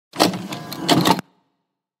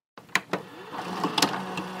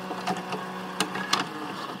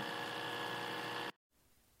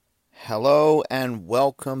Hello and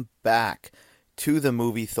welcome back to the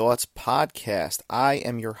Movie Thoughts Podcast. I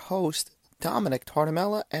am your host, Dominic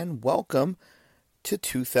Tardamella, and welcome to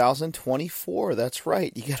 2024. That's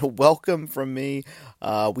right, you get a welcome from me.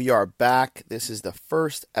 We are back. This is the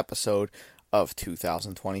first episode of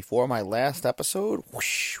 2024. My last episode,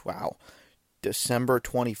 wow, December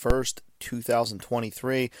 21st,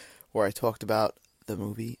 2023, where I talked about the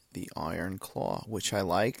movie The Iron Claw, which I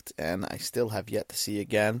liked and I still have yet to see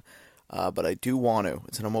again, but I do want to.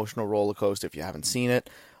 It's an emotional roller coaster if you haven't seen it.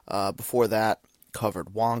 Before that, covered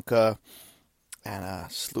Wonka and a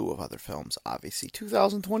slew of other films, obviously.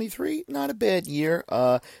 2023, not a bad year.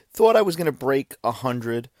 Thought I was going to break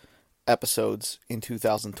 100 episodes in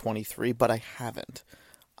 2023, but I haven't.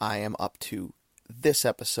 I am up to this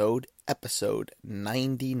episode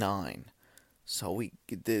 99. So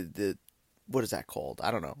the what is that called?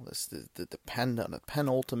 I don't know. The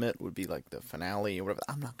penultimate would be like the finale or whatever.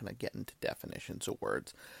 I'm not going to get into definitions of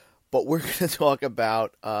words, but we're going to talk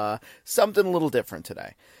about something a little different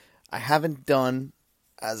today. I haven't done,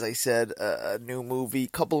 as I said, a new movie. A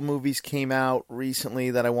couple of movies came out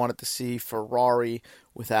recently that I wanted to see. Ferrari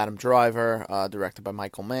with Adam Driver, directed by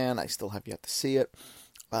Michael Mann. I still have yet to see it.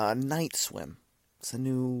 Night Swim. It's a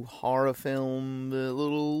new horror film.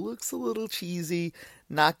 Looks a little cheesy.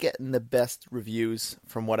 Not getting the best reviews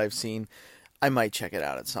from what I've seen. I might check it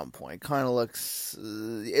out at some point. Kind of looks.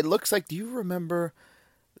 It looks like. Do you remember?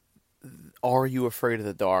 Are You Afraid of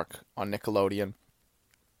the Dark on Nickelodeon?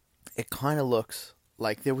 It kind of looks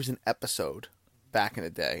like there was an episode back in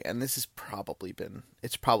the day, and this has probably been.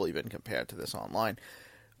 It's probably been compared to this online,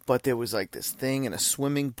 but there was like this thing in a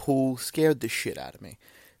swimming pool. Scared the shit out of me.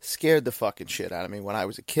 Scared the fucking shit out of me when I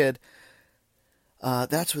was a kid.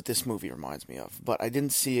 That's what this movie reminds me of. But I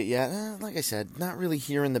didn't see it yet. Like I said, not really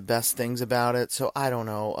hearing the best things about it. So I don't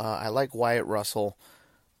know. I like Wyatt Russell.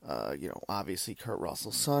 Obviously Kurt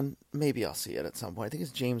Russell's son. Maybe I'll see it at some point. I think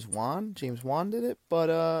it's James Wan. James Wan did it, but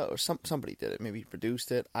or somebody did it. Maybe he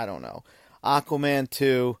produced it. I don't know. Aquaman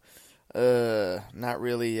 2. Not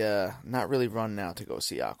really run now to go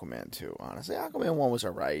see Aquaman 2, honestly. Aquaman 1 was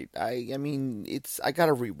alright. I mean, I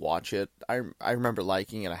gotta rewatch it. I remember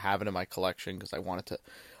liking it. I have it in my collection because I wanted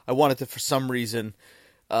to for some reason,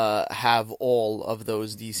 have all of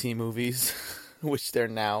those DC movies, which they're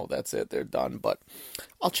now, that's it, they're done, but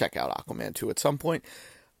I'll check out Aquaman 2 at some point.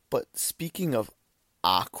 But speaking of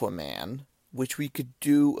Aquaman, which we could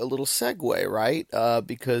do a little segue, right?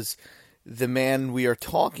 Because the man we are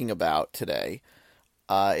talking about today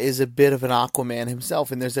is a bit of an Aquaman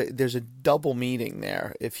himself, and there's a double meaning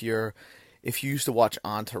there. If you used to watch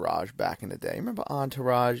Entourage back in the day, remember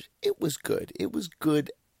Entourage? It was good. It was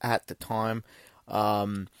good at the time.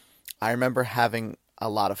 I remember having a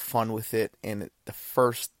lot of fun with it in the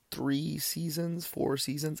first 4 seasons,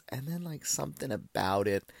 and then like something about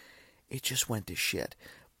it just went to shit.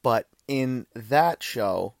 But in that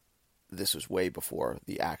show, this was way before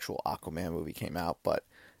the actual Aquaman movie came out, but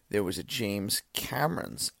there was a James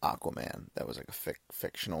Cameron's Aquaman that was like a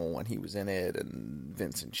fictional when he was in it, and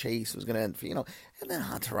Vincent Chase was going to, and then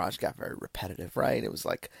Entourage got very repetitive, right? It was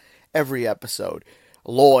like every episode,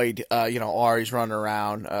 Lloyd, Ari's running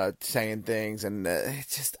around saying things, and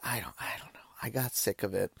it's just, I don't know. I got sick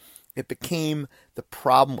of it. It became the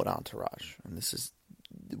problem with Entourage, and this is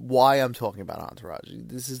why I'm talking about Entourage.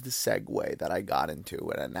 This is the segue that I got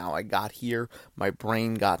into, and now I got here. My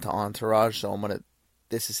brain got to Entourage, so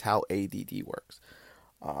this is how ADD works.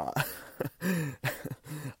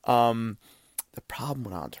 The problem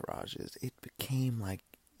with Entourage is it became like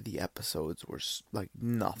the episodes were like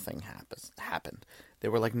nothing happened. They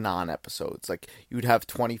were like non-episodes. Like you would have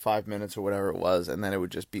 25 minutes or whatever it was, and then it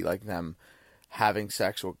would just be like them having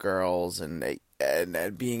sex with girls and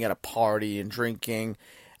being at a party and drinking.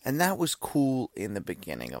 And that was cool in the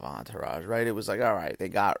beginning of Entourage, right? It was like, all right, they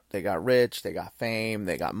got rich, they got fame,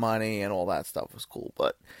 they got money, and all that stuff was cool.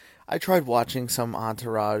 But I tried watching some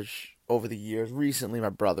Entourage over the years. Recently, my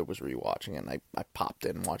brother was rewatching it, and I popped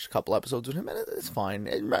in and watched a couple episodes with him, and it's fine.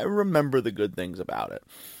 I remember the good things about it.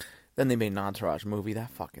 Then they made an Entourage movie. That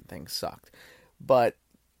fucking thing sucked. But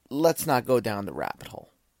let's not go down the rabbit hole.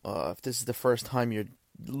 If this is the first time you're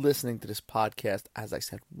listening to this podcast, as I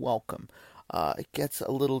said, welcome. It gets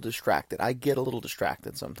a little distracted. I get a little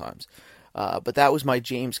distracted sometimes. But that was my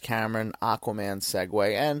James Cameron Aquaman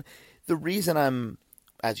segue. And the reason I'm,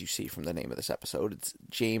 as you see from the name of this episode, it's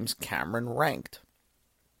James Cameron Ranked.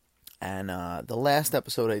 And the last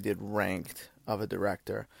episode I did ranked of a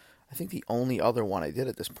director, I think the only other one I did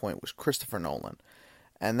at this point was Christopher Nolan.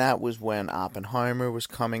 And that was when Oppenheimer was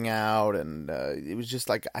coming out, and it was just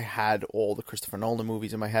like I had all the Christopher Nolan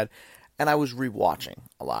movies in my head. and I was rewatching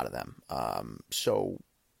a lot of them. So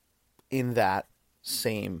in that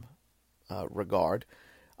same regard,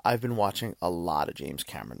 I've been watching a lot of James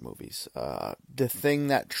Cameron movies. The thing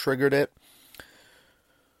that triggered it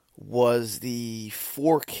was the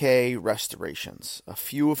 4K restorations. A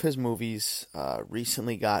few of his movies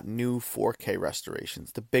recently got new 4K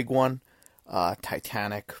restorations. The big one,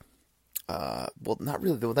 Titanic. Well, not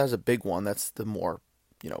really. That was a big one. That's the more,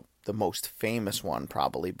 the most famous one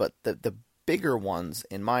probably. But the bigger ones,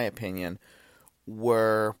 in my opinion,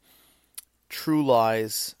 were True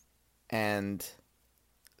Lies and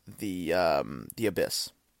the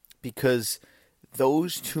Abyss, because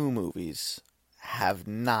those two movies have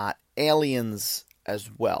not, Aliens as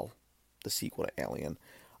well, the sequel to Alien,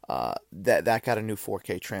 that got a new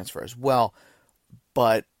 4K transfer as well,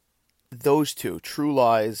 but those two, True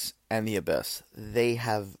Lies and The Abyss, they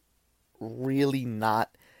have really not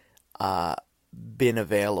been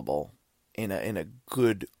available in a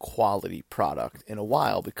good quality product in a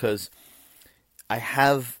while, because I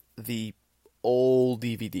have the old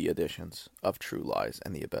DVD editions of True Lies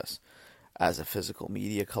and The Abyss as a physical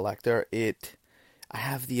media collector. I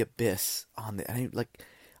have The Abyss on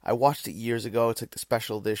I watched it years ago. It's like the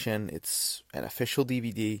special edition. It's an official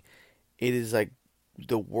DVD. It is like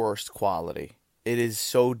the worst quality. It is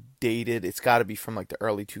so dated. It's got to be from like the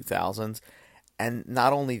early 2000s. And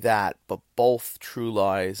not only that, but both True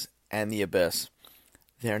Lies and The Abyss,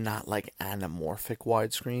 they're not like anamorphic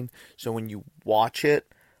widescreen. So when you watch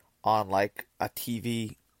it on like a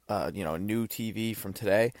TV, a new TV from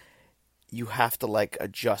today, you have to like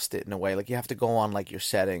adjust it in a way. Like you have to go on like your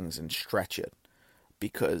settings and stretch it,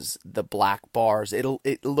 because the black bars, it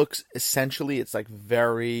looks essentially, it's like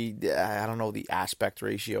very, I don't know the aspect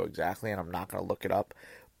ratio exactly, and I'm not going to look it up,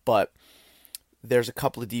 but there's a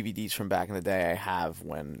couple of DVDs from back in the day I have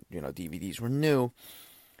when, DVDs were new,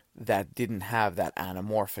 that didn't have that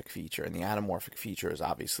anamorphic feature. And the anamorphic feature is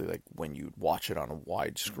obviously like when you watch it on a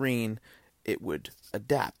wide screen, it would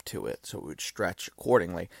adapt to it, so it would stretch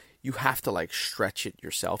accordingly. You have to like stretch it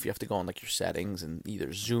yourself. You have to go on like your settings and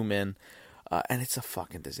either zoom in, and it's a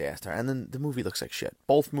fucking disaster. And then the movie looks like shit.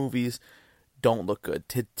 Both movies don't look good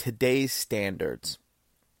to today's standards.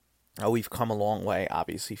 We've come a long way.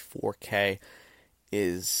 Obviously, 4K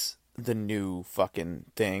is the new fucking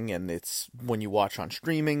thing, and it's when you watch on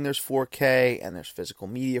streaming, there's 4K and there's physical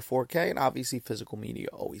media 4K, and obviously physical media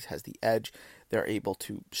always has the edge. They're able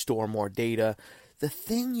to store more data. The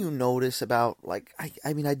thing you notice about, like,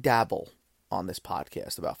 I mean, I dabble on this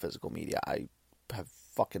podcast about physical media. I have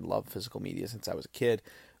fucking loved physical media since I was a kid.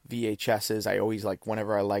 VHSs, I always, like,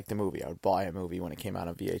 whenever I liked a movie, I would buy a movie when it came out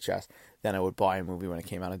on VHS. Then I would buy a movie when it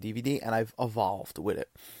came out on DVD, and I've evolved with it.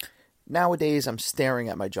 Nowadays, I'm staring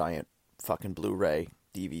at my giant fucking Blu-ray,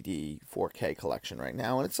 DVD, 4K collection right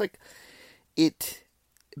now, and it's like, you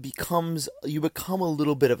become a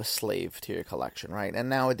little bit of a slave to your collection, right? And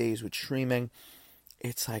nowadays with streaming,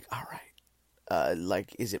 it's like, all right,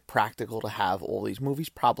 like, is it practical to have all these movies?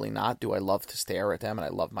 Probably not. Do I love to stare at them and I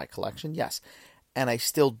love my collection? Yes. And I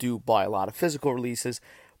still do buy a lot of physical releases,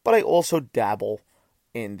 but I also dabble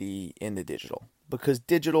in the digital, because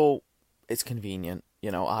digital is convenient,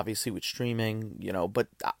 obviously with streaming, but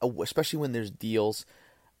especially when there's deals,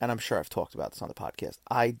 and I'm sure I've talked about this on the podcast,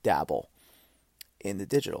 I dabble in the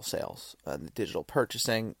digital sales, the digital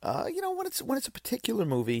purchasing. When it's a particular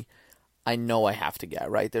movie, I know I have to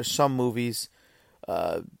get, right? There's some movies,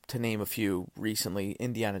 to name a few recently,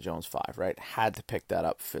 Indiana Jones 5, right? Had to pick that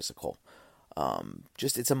up physical.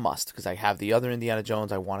 It's a must, because I have the other Indiana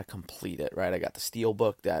Jones. I want to complete it, right? I got the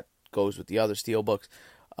Steelbook that goes with the other Steelbooks.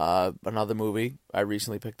 Another movie I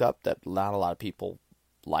recently picked up that not a lot of people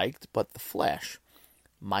liked, but The Flash.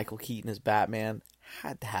 Michael Keaton as Batman,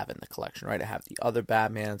 had to have it in the collection, right? I have the other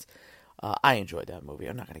Batmans. I enjoyed that movie.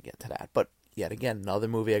 I'm not going to get to that. But yet again, another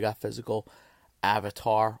movie I got physical,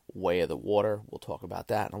 Avatar, Way of the Water. We'll talk about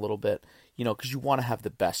that in a little bit. Because you want to have the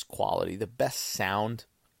best quality, the best sound.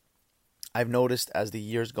 I've noticed as the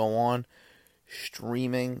years go on,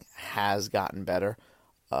 streaming has gotten better.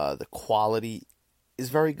 The quality is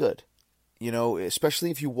very good. Especially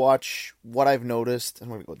if you watch what I've noticed, I'm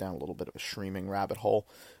going to go down a little bit of a streaming rabbit hole,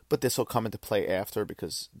 but this will come into play after,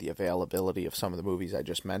 because the availability of some of the movies I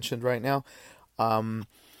just mentioned right now.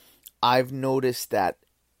 I've noticed that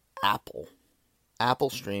Apple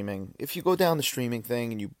streaming, if you go down the streaming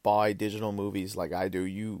thing and you buy digital movies like I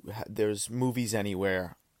do, there's Movies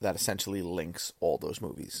Anywhere that essentially links all those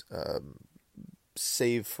movies,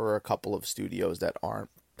 save for a couple of studios that aren't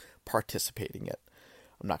participating yet.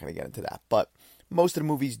 I'm not going to get into that, but most of the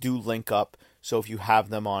movies do link up. So if you have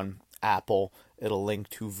them on Apple, it'll link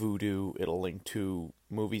to Vudu, it'll link to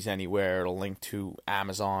Movies Anywhere, it'll link to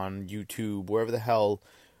Amazon, YouTube, wherever the hell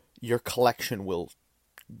your collection will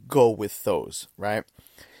go with those, right?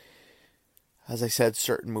 As I said,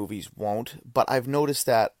 certain movies won't, but I've noticed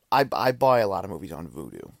that I buy a lot of movies on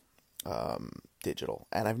Vudu, digital,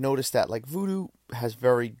 and I've noticed that like Vudu has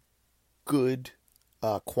very good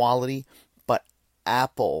quality, but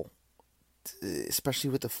Apple, especially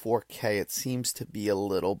with the 4K, it seems to be a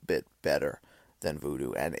little bit better than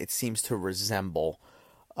Vudu, and it seems to resemble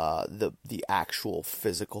the actual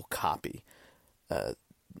physical copy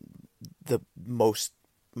the most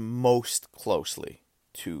closely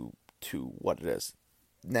to what it is.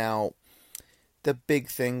 Now, the big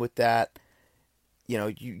thing with that,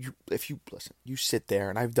 if you listen, you sit there,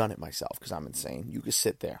 and I've done it myself because I'm insane. You could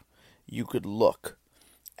sit there, you could look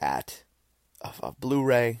at a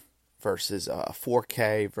Blu-ray versus a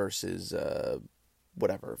 4K versus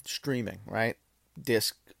whatever streaming, right?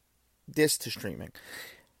 Disc to streaming,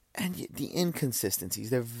 and the inconsistencies,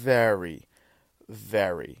 they're very,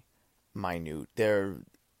 very minute.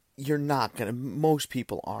 Most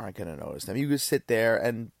people aren't gonna notice them. You could sit there,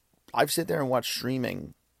 and I've sit there and watched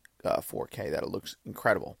streaming 4K that it looks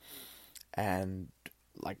incredible, and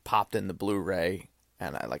like popped in the Blu-ray,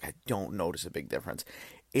 and I don't notice a big difference.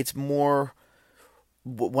 It's more,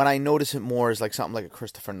 when I notice it more is like something like a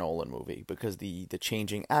Christopher Nolan movie, because the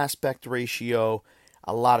changing aspect ratio,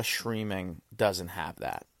 a lot of streaming doesn't have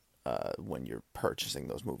that when you're purchasing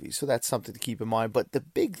those movies. So that's something to keep in mind. But the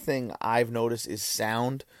big thing I've noticed is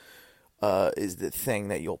sound is the thing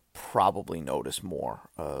that you'll probably notice more.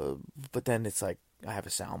 But then it's like, I have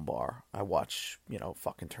a sound bar. I watch,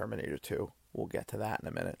 fucking Terminator 2. We'll get to that in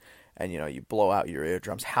a minute. And, you blow out your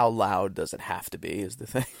eardrums. How loud does it have to be is the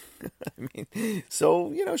thing. I mean,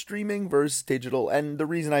 so, streaming versus digital. And the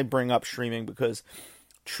reason I bring up streaming, because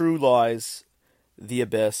True Lies, The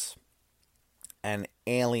Abyss, and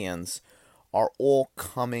Aliens are all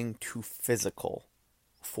coming to physical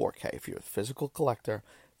 4K. If you're a physical collector,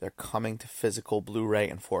 they're coming to physical Blu-ray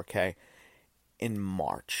and 4K in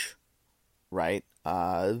March, right?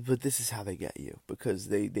 But this is how they get you, because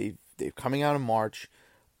they're coming out in March,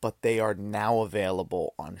 but they are now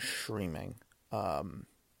available on streaming.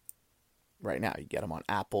 Right now, you get them on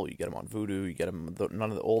Apple, you get them on Vudu, you get them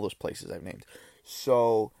all those places I've named.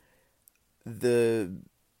 So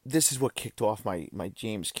this is what kicked off my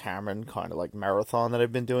James Cameron kind of like marathon that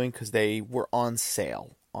I've been doing, because they were on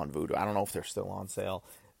sale on Vudu. I don't know if they're still on sale.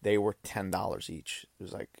 They were $10 each. It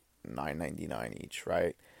was like $9.99 each,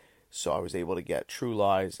 right? So I was able to get True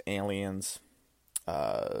Lies, Aliens,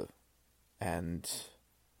 and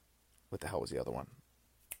what the hell was the other one?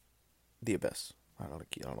 The Abyss. I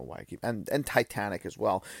don't know why I keep... And Titanic as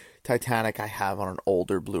well. Titanic I have on an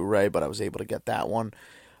older Blu-ray, but I was able to get that one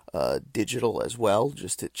digital as well,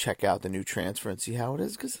 just to check out the new transfer and see how it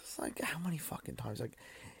is. Because it's like, how many fucking times, like,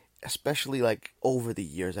 especially like over the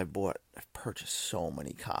years, I've purchased so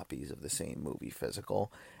many copies of the same movie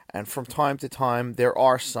physical, and from time to time there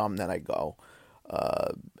are some that I go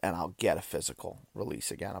and I'll get a physical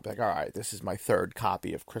release again. I'll be like, all right, this is my third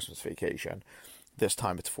copy of Christmas Vacation. This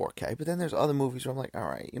time it's 4K. But then there's other movies where I'm like, all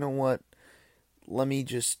right, you know what? Let me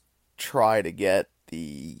just try to get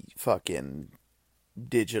the fucking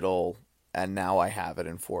digital, and now I have it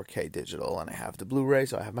in 4K digital, and I have the Blu-ray,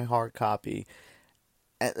 so I have my hard copy.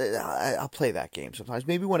 And I'll play that game sometimes.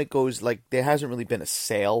 Maybe when it goes, like, there hasn't really been a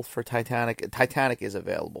sale for Titanic. Titanic is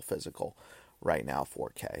available physical right now,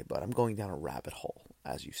 4K, but I'm going down a rabbit hole,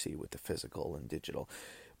 as you see, with the physical and digital.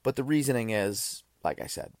 But the reasoning is, like I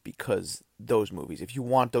said, because those movies, if you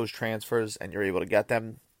want those transfers and you're able to get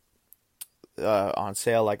them on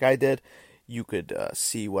sale like I did, you could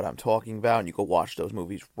see what I'm talking about, and you could watch those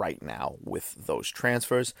movies right now with those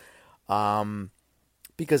transfers.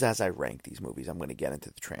 Because as I rank these movies, I'm going to get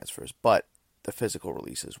into the transfers, but the physical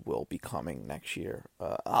releases will be coming next year.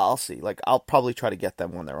 I'll see. Like, I'll probably try to get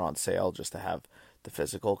them when they're on sale just to have the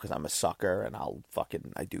physical, because I'm a sucker, and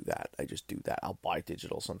I do that. I just do that. I'll buy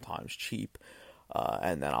digital sometimes cheap,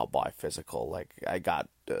 and then I'll buy physical. Like, I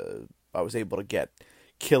was able to get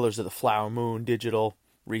Killers of the Flower Moon digital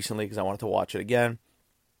recently because I wanted to watch it again,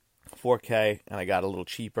 4K, and I got a little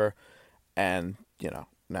cheaper, and,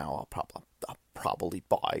 now I'll probably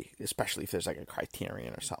buy, especially if there's like a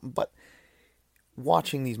Criterion or something. But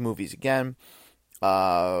watching these movies again,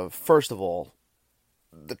 first of all,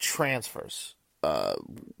 the transfers.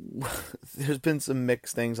 There's been some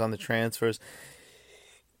mixed things on the transfers.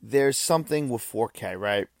 There's something with 4K,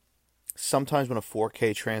 right? Sometimes when a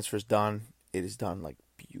 4K transfer is done, it is done like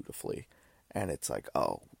beautifully, and it's like,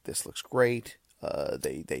 oh, this looks great.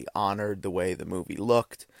 They honored the way the movie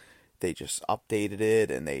looked. they just updated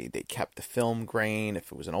it and they kept the film grain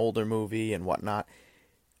if it was an older movie and whatnot.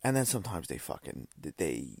 And then sometimes they fucking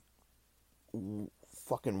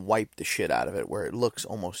wipe the shit out of it where it looks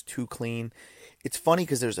almost too clean. It's funny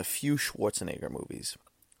because there's a few Schwarzenegger movies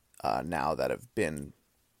now that have been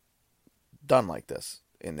done like this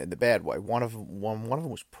in the bad way. One of them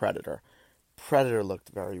was Predator. Predator looked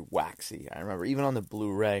very waxy. I remember even on the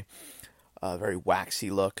Blu-ray, very waxy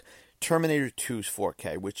look. Terminator 2's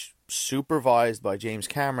 4K, which supervised by James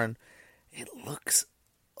Cameron, it looks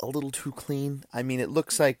a little too clean. I mean, it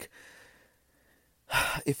looks like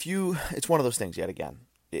it's one of those things yet again.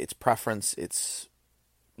 It's preference. It's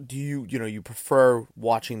you prefer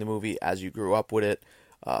watching the movie as you grew up with it,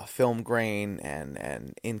 film grain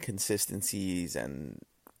and inconsistencies and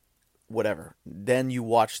whatever. Then you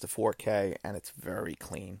watch the 4K and it's very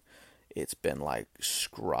clean. It's been like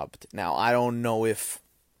scrubbed. Now, I don't know if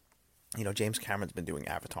James Cameron's been doing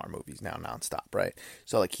Avatar movies now nonstop, right?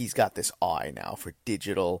 So like he's got this eye now for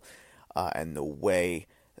digital and the way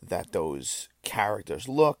that those characters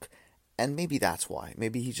look. And maybe that's why.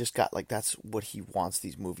 Maybe he just got like that's what he wants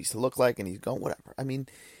these movies to look like, and he's going whatever. I mean,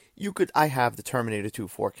 I have the Terminator 2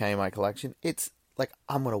 4K in my collection. It's like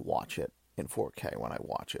I'm gonna watch it in 4K when I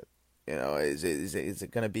watch it. Is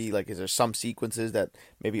it gonna be like? Is there some sequences that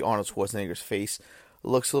maybe Arnold Schwarzenegger's face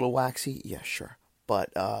looks a little waxy? Yeah, sure,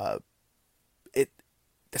 but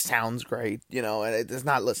the sound's great, and it's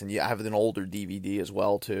not. Listen, I have an older DVD as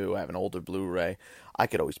well too. I have an older Blu-ray. I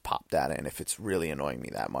could always pop that in if it's really annoying me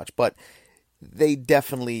that much. But they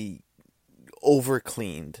definitely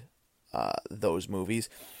over-cleaned those movies.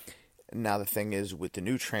 Now the thing is with the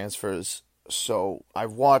new transfers. So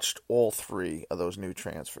I've watched all 3 of those new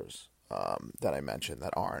transfers that I mentioned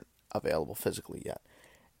that aren't available physically yet,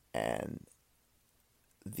 and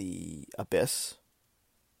the Abyss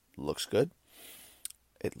looks good.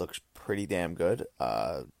 It looks pretty damn good.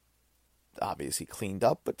 Obviously cleaned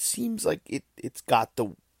up, but seems like it's got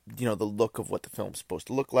the the look of what the film's supposed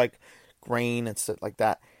to look like, grain and stuff like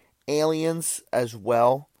that. Aliens as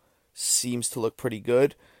well seems to look pretty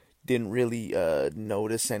good. Didn't really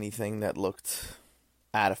notice anything that looked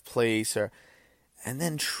out of place and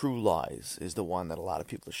then True Lies is the one that a lot of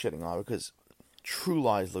people are shitting on because True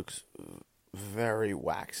Lies looks very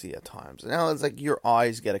waxy at times. Now it's like your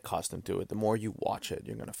eyes get accustomed to it. The more you watch it,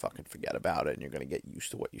 you're gonna fucking forget about it and you're gonna get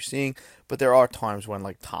used to what you're seeing. But there are times when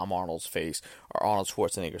like Tom Arnold's face or Arnold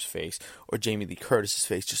Schwarzenegger's face or Jamie Lee Curtis's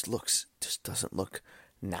face just doesn't look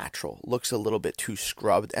natural. Looks a little bit too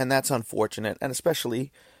scrubbed, and that's unfortunate. And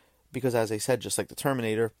especially because, as I said, just like the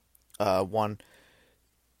Terminator one,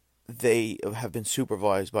 they have been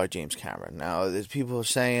supervised by James Cameron. Now, there's people are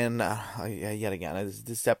saying, yet again,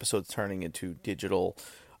 this episode's turning into digital,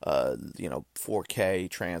 4K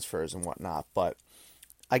transfers and whatnot. But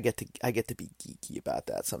I get to be geeky about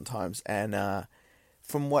that sometimes. And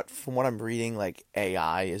from what I'm reading, like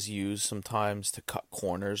AI is used sometimes to cut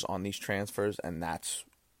corners on these transfers, and that's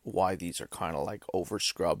why these are kind of like over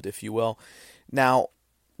scrubbed, if you will. Now,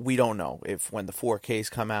 we don't know if when the 4Ks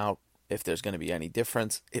come out, if there's going to be any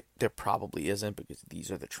difference. There probably isn't because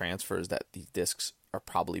these are the transfers that these discs are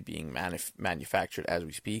probably being manufactured as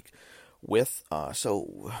we speak with.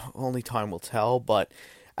 So only time will tell. But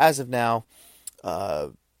as of now,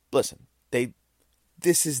 listen,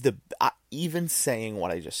 this is even saying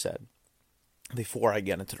what I just said before I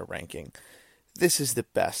get into the ranking, this is the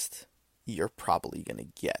best you're probably going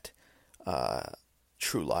to get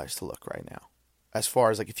True Lies to look right now. As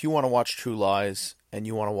far as like if you want to watch True Lies and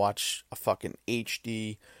you want to watch a fucking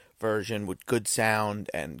HD version with good sound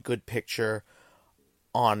and good picture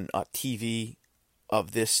on a TV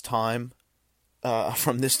of this time,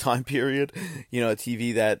 from this time period, a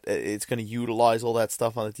TV that it's going to utilize all that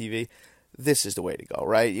stuff on the TV, this is the way to go,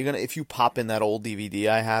 right? If you pop in that old DVD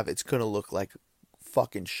I have, it's going to look like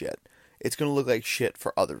fucking shit. It's going to look like shit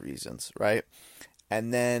for other reasons, right?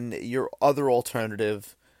 And then your other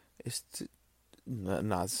alternative is to,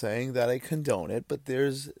 not saying that I condone it, but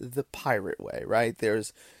there's the pirate way, right?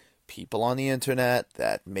 There's people on the internet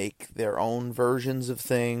that make their own versions of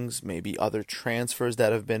things, maybe other transfers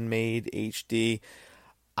that have been made HD.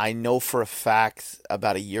 I know for a fact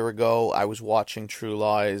about a year ago I was watching True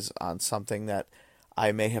Lies on something that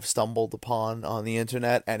I may have stumbled upon on the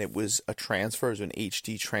internet, and it was a transfer, it was an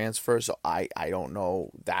HD transfer, so I don't know,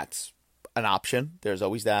 that's an option. There's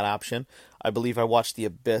always that option. I believe I watched The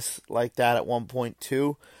Abyss like that at one point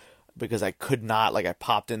too, because I could not, I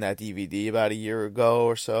popped in that DVD about a year ago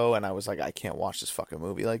or so, and I was like, I can't watch this fucking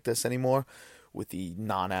movie like this anymore with the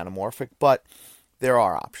non-anamorphic, but there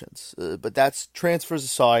are options. But that's transfers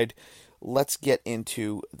aside. let's get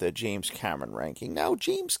into the James Cameron ranking. Now,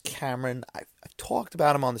 James Cameron, I've talked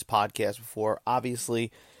about him on this podcast before.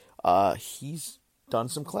 Obviously, he's done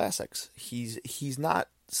some classics. He's not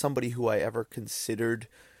somebody who I ever considered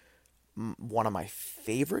one of my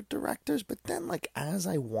favorite directors, but then like as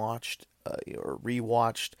I watched or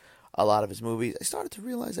rewatched a lot of his movies, I started to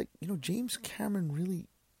realize like, James Cameron really,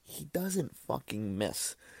 he doesn't fucking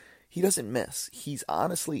miss. He doesn't miss. He's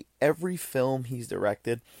honestly, every film he's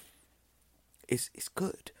directed is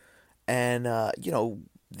good. And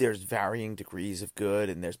there's varying degrees of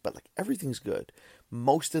good, but like everything's good.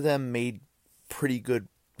 Most of them made pretty good,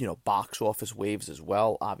 box office waves as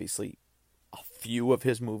well. Obviously, a few of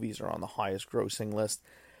his movies are on the highest grossing list,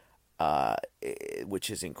 which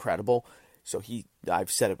is incredible. So I've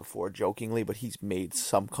said it before jokingly, but he's made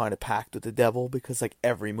some kind of pact with the devil, because like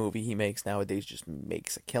every movie he makes nowadays just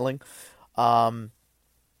makes a killing.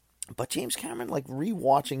 But James Cameron, like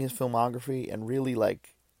rewatching his filmography and really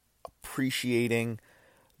like appreciating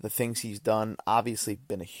the things he's done. Obviously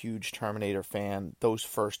been a huge Terminator fan. Those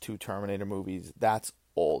first two Terminator movies, that's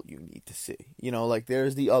all you need to see. Like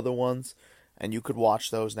there's the other ones, and you could watch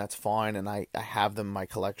those, and that's fine. And I have them in my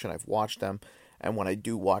collection. I've watched them. And when I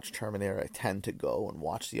do watch Terminator, I tend to go and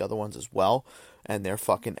watch the other ones as well. And they're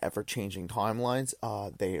fucking ever-changing timelines.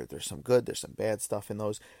 There's some good, there's some bad stuff in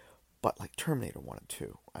those. But like Terminator 1 and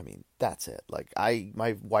 2, I mean, that's it. Like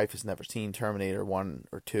my wife has never seen Terminator 1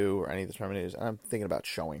 or 2 or any of the Terminators, and I'm thinking about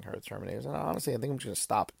showing her the Terminators. And honestly, I think I'm just going to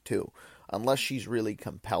stop at 2, unless she's really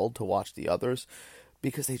compelled to watch the others,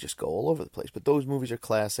 because they just go all over the place. But those movies are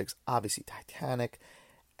classics. Obviously, Titanic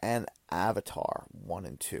and Avatar 1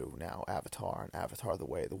 and 2. Now, Avatar and Avatar: The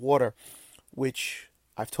Way of the Water, which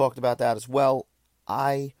I've talked about that as well.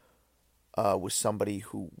 I was somebody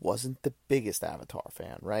who wasn't the biggest Avatar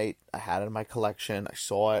fan, right? I had it in my collection. I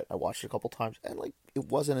saw it. I watched it a couple times. And, like, it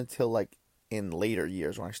wasn't until, like, in later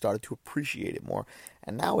years when I started to appreciate it more.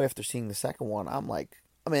 And now, after seeing the second one, I'm like,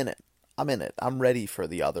 I'm in it. I'm ready for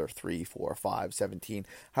the other 3, 4, 5, 17,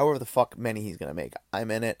 however the fuck many he's going to make. I'm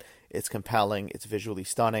in it. It's compelling. It's visually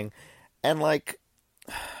stunning. And, like,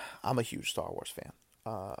 I'm a huge Star Wars fan.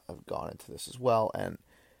 I've gone into this as well. And,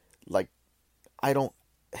 like, I love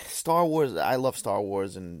Star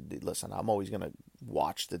Wars, and listen, I'm always going to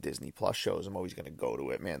watch the Disney Plus shows. I'm always going to go to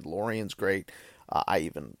it. Mandalorian's great. I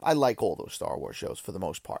like all those Star Wars shows for the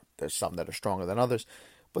most part. There's some that are stronger than others.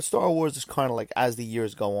 But Star Wars is kind of like, as the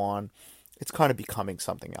years go on, it's kind of becoming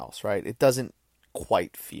something else, right? It doesn't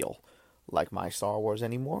quite feel like my Star Wars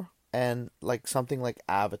anymore. And like something like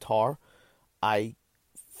Avatar, I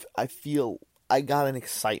feel I got an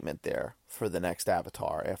excitement there for the next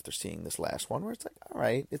Avatar after seeing this last one, where it's like, all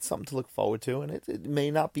right, it's something to look forward to. And it may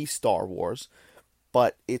not be Star Wars,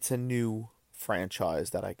 but it's a new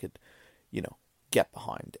franchise that I could, get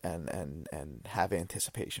behind and have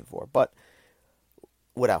anticipation for. But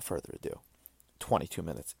without further ado, 22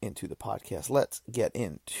 minutes into the podcast, let's get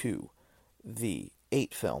into the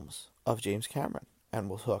 8 films of James Cameron. And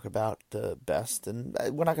we'll talk about the best, and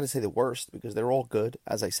we're not going to say the worst, because they're all good,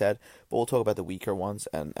 as I said, but we'll talk about the weaker ones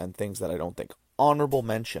and things that I don't think. Honorable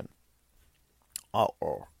mention,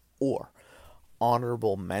 or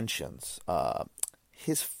honorable mentions.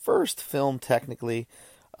 His first film, technically,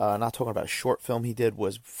 not talking about a short film he did,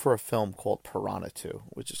 was for a film called Piranha 2,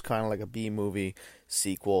 which is kind of like a B-movie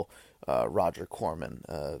sequel, Roger Corman,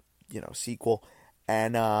 sequel.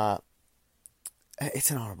 And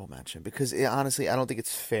it's an honorable mention, because honestly, I don't think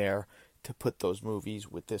it's fair to put those movies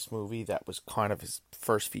with this movie that was kind of his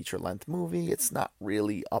first feature-length movie. It's not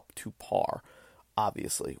really up to par,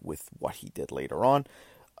 obviously, with what he did later on.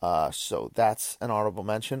 So that's an honorable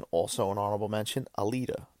mention. Also an honorable mention,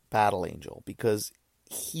 Alita, Battle Angel, because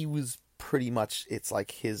he was pretty much, it's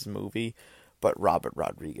like his movie, but Robert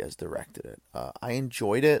Rodriguez directed it. I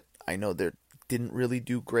enjoyed it. I know they didn't really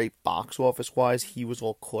do great box office wise. He was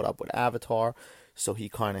all caught up with Avatar, so he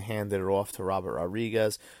kind of handed it off to Robert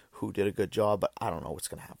Rodriguez, who did a good job. But I don't know what's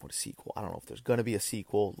going to happen with a sequel. I don't know if there's going to be a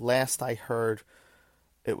sequel. Last I heard,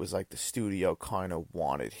 it was like the studio kind of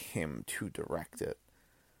wanted him to direct it,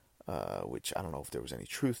 which I don't know if there was any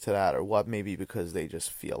truth to that or what. Maybe because they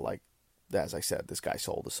just feel like, as I said, this guy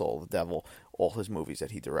sold the soul of the devil. All his movies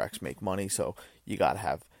that he directs make money, so you got to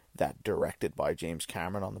have that directed by James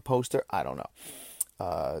Cameron on the poster. I don't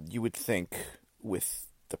know. You would think with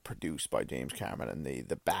the produced by James Cameron and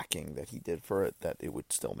the backing that he did for it, that it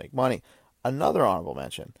would still make money. Another honorable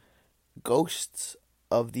mention, Ghosts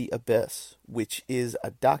of the Abyss, which is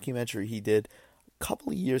a documentary he did a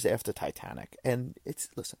couple of years after Titanic. And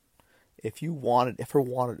listen, if ever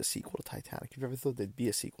wanted a sequel to Titanic, if you ever thought there'd be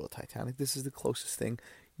a sequel to Titanic, this is the closest thing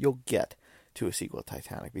you'll get to a sequel to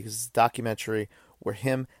Titanic, because it's a documentary where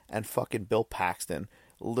him and fucking Bill Paxton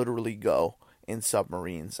literally go in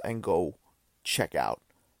submarines and go check out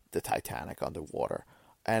the Titanic underwater.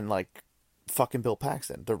 And like fucking Bill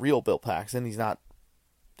Paxton, the real Bill Paxton, he's not,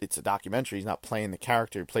 it's a documentary, he's not playing the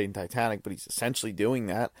character he played in Titanic, but he's essentially doing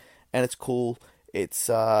that. And it's cool, it's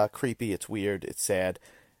creepy, it's weird, it's sad,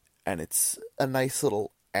 and it's a nice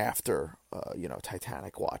little after,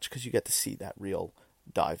 Titanic watch, because you get to see that real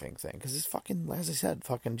diving thing. Because it's fucking, as I said,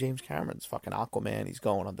 fucking James Cameron's fucking Aquaman. He's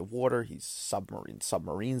going underwater. He's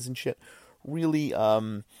submarines and shit. Really,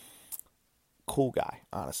 cool guy.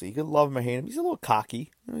 Honestly, you could love him or hate him. He's a little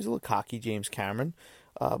cocky. He's a little cocky, James Cameron.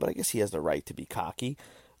 But I guess he has the right to be cocky.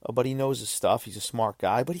 But he knows his stuff. He's a smart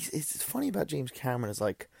guy. But it's funny about James Cameron is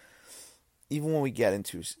like, even when we get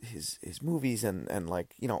into his movies and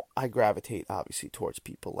like, I gravitate obviously towards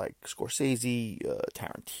people like Scorsese,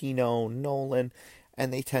 Tarantino, Nolan,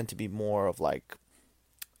 and they tend to be more of like,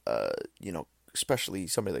 especially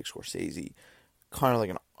somebody like Scorsese, kind of like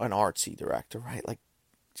an artsy director, right? Like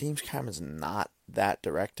James Cameron's not that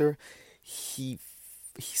director. He's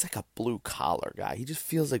like a blue collar guy. He just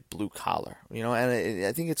feels like blue collar, and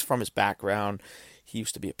I think it's from his background. He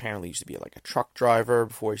apparently used to be like a truck driver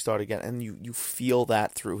before he started getting, and you feel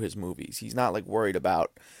that through his movies. He's not like worried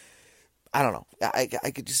about, I don't know.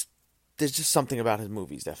 I could just, there's just something about his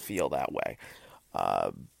movies that feel that way.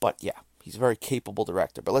 But yeah, he's a very capable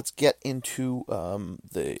director. But let's get into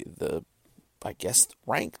the I guess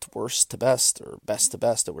ranked worst to best or best to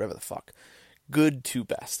best or whatever the fuck. Good to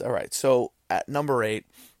best. All right. So at number 8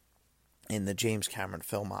 in the James Cameron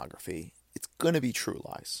filmography, it's going to be True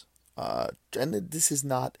Lies. And this is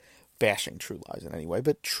not bashing True Lies in any way,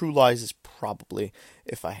 but True Lies is probably,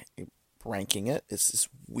 if I ranking it, it's his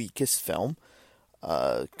weakest film.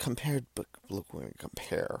 Compared, but look, when we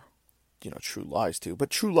compare, True Lies to, but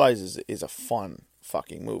True Lies is a fun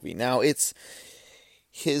fucking movie. Now it's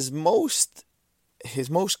his most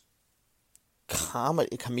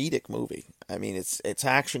comedic movie. I mean, it's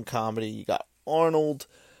action comedy. You got Arnold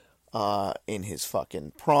in his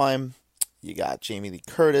fucking prime. You got Jamie Lee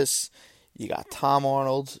Curtis. You got Tom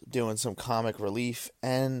Arnold doing some comic relief,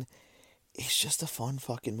 and it's just a fun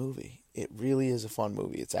fucking movie. It really is a fun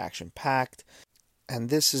movie. It's action packed, and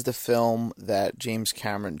this is the film that James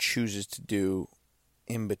Cameron chooses to do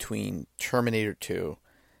in between Terminator 2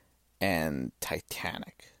 and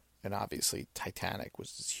Titanic. And obviously, Titanic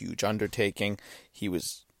was this huge undertaking. He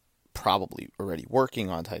was probably already working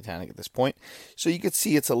on Titanic at this point. So you could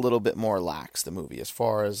see it's a little bit more lax, the movie, as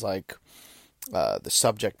far as like the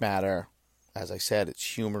subject matter. As I said,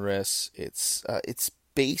 it's humorous. It's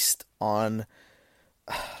based on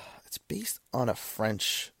a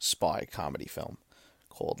French spy comedy film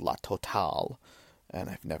called La Totale, and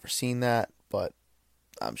I've never seen that, but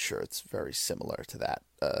I'm sure it's very similar to that.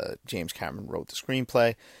 James Cameron wrote the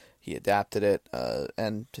screenplay. He adapted it,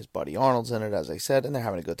 and his buddy Arnold's in it, as I said, and they're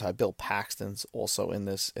having a good time. Bill Paxton's also in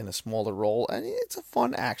this, in a smaller role, and it's a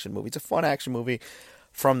fun action movie. It's a fun action movie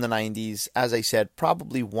from the 90s. As I said,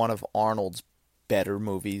 probably one of Arnold's better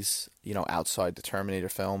movies, outside the Terminator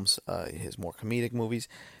films, his more comedic movies,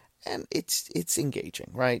 and it's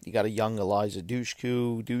engaging, right? You got a young Eliza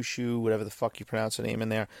Dushku, whatever the fuck you pronounce her name in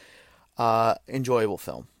there. Enjoyable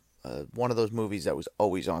film. One of those movies that was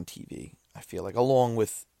always on TV. I feel like, along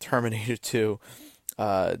with Terminator 2,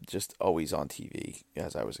 just always on TV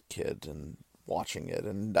as I was a kid and watching it.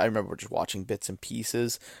 And I remember just watching bits and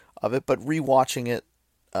pieces of it, but rewatching it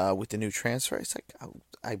with the new transfer, it's like,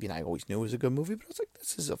 I always knew it was a good movie, but I was like,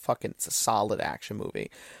 it's a solid action movie.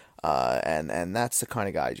 And that's the kind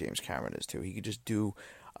of guy James Cameron is too. He could just do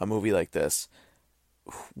a movie like this,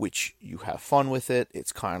 which you have fun with it.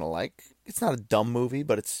 It's kind of like, it's not a dumb movie,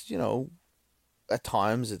 but it's, at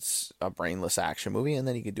times it's a brainless action movie, and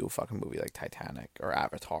then you could do a fucking movie like Titanic or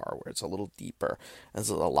Avatar, where it's a little deeper and there's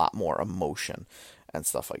a lot more emotion and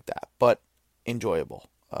stuff like that. But enjoyable.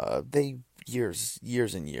 Years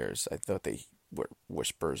and years, I thought they were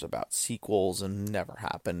whispers about sequels and never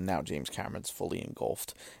happened. Now James Cameron's fully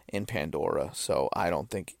engulfed in Pandora, so I don't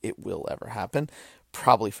think it will ever happen.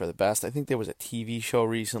 Probably for the best. I think there was a TV show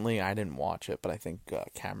recently. I didn't watch it, but I think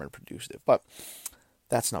Cameron produced it. But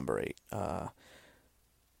that's number 8.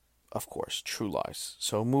 Of course, True Lies.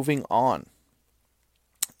 So moving on.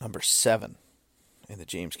 Number 7 in the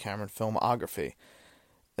James Cameron filmography.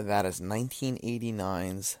 That is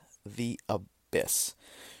 1989's The Abyss.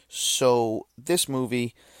 So this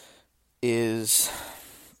movie it's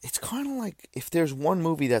kind of like, if there's one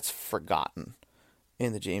movie that's forgotten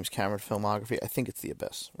in the James Cameron filmography, I think it's The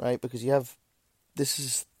Abyss, right? Because this is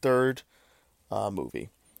his third movie.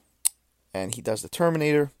 And he does The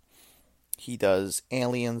Terminator. He does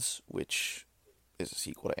Aliens, which is a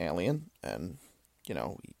sequel to Alien, and he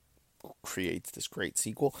creates this great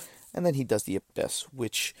sequel. And then he does The Abyss,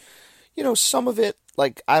 which some of it,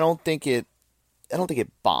 like, I don't think it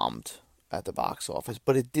bombed at the box office,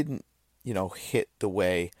 but it didn't hit the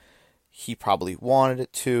way he probably wanted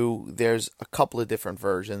it to. There's a couple of different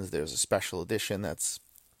versions. There's a special edition that's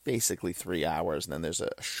basically 3 hours, and then there's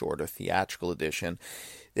a shorter theatrical edition.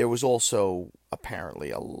 There was also apparently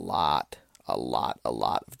a lot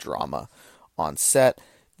of drama on set.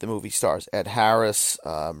 The movie stars Ed Harris,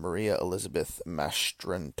 Maria Elizabeth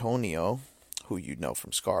Mastrantonio, who you'd know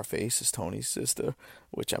from Scarface as Tony's sister,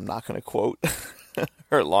 which I'm not going to quote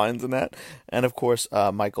her lines in that, and of course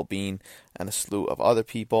Michael Biehn and a slew of other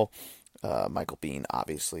people. Michael Biehn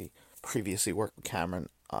obviously previously worked with Cameron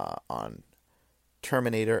on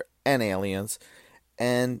Terminator and Aliens,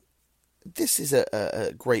 and this is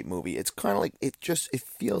a great movie. It's kind of like, it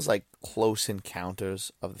feels like Close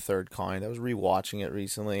Encounters of the Third Kind. I was rewatching it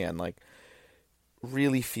recently, and like,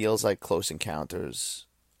 really feels like Close Encounters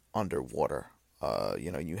underwater.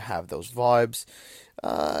 You have those vibes.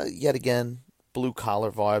 Yet again, blue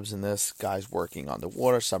collar vibes in this. Guys working on the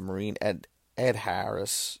water, submarine. Ed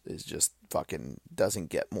Harris is just fucking, doesn't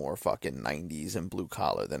get more fucking 90s and blue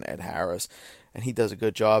collar than Ed Harris, and he does a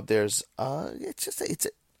good job. There's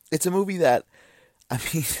it's a movie that, I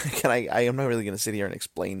mean, I am not really going to sit here and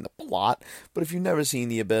explain the plot, but if you've never seen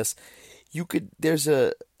The Abyss, there's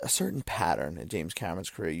a certain pattern in James Cameron's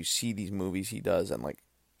career. You see these movies he does, and like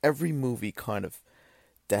every movie kind of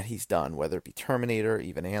that he's done, whether it be Terminator,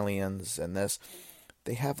 even Aliens, and this,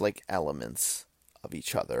 they have like elements of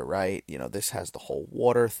each other, right? This has the whole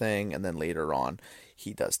water thing, and then later on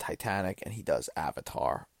he does Titanic and he does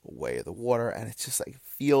Avatar, Way of the Water, and it's just like,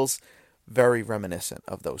 feels very reminiscent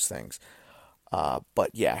of those things.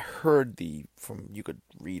 But yeah, I heard you could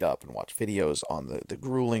read up and watch videos on the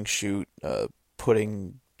grueling shoot,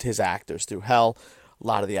 putting his actors through hell. A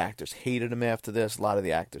lot of the actors hated him after this. A lot of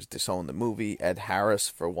the actors disowned the movie. Ed Harris,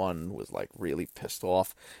 for one, was like really pissed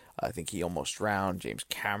off. I think he almost drowned. James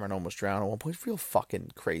Cameron almost drowned at one point. Real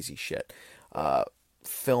fucking crazy shit.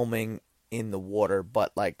 Filming in the water,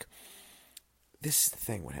 but like, this is the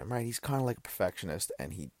thing with him, right? He's kind of like a perfectionist,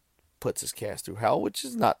 and he puts his cast through hell, which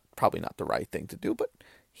is probably not the right thing to do, but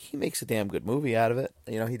he makes a damn good movie out of it.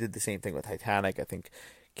 He did the same thing with Titanic. I think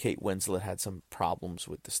Kate Winslet had some problems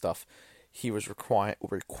with the stuff he was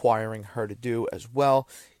requiring her to do as well.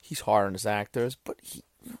 He's hard on his actors, but he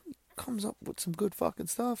comes up with some good fucking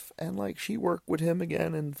stuff, and like, she worked with him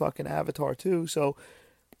again in fucking Avatar too, so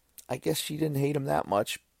I guess she didn't hate him that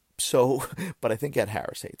much. So, but I think Ed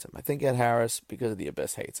Harris hates him. I think Ed Harris, because of The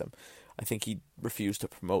Abyss, hates him. I think he refused to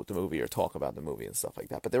promote the movie or talk about the movie and stuff like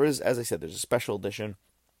that. But there is, as I said, there's a special edition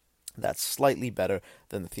that's slightly better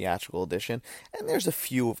than the theatrical edition. And there's a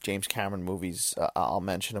few of James Cameron movies, I'll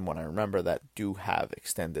mention them when I remember, that do have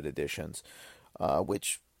extended editions,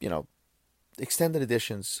 which, extended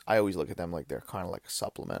editions, I always look at them like they're kind of like a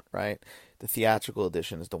supplement, right? The theatrical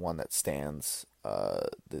edition is the one that stands,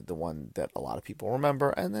 the one that a lot of people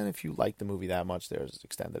remember. And then if you like the movie that much, there's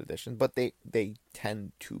extended edition, but they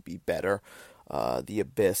tend to be better. The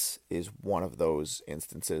Abyss is one of those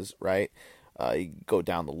instances, right? You go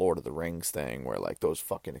down the Lord of the Rings thing, where like those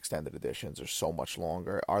fucking extended editions are so much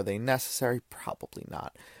longer. Are they necessary? Probably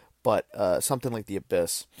not. But something like The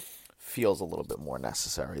Abyss feels a little bit more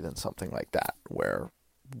necessary than something like that, where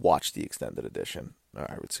watch the extended edition.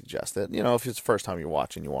 I would suggest that, if it's the first time you're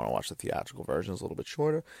watching, you want to watch the theatrical version, it's a little bit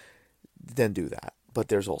shorter, then do that. But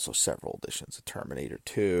there's also several editions of Terminator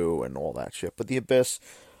 2 and all that shit. But The Abyss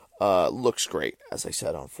looks great, as I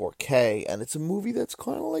said, on 4K, and it's a movie that's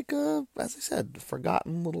kind of like as I said,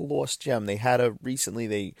 forgotten little lost gem.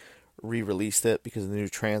 They re-released it because of the new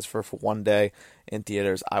transfer for one day in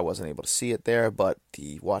theaters. I wasn't able to see it there, but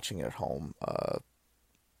watching it at home,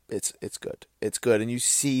 it's good. It's good, and you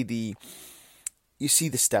see the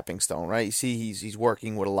stepping stone, right? You see he's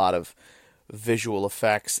working with a lot of visual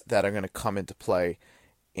effects that are going to come into play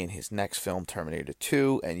in his next film, Terminator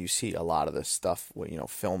 2, and you see a lot of this stuff,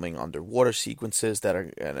 filming underwater sequences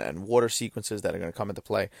and water sequences that are going to come into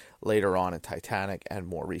play later on in Titanic, and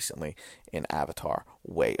more recently in Avatar,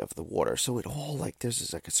 Way of the Water. So it all, like,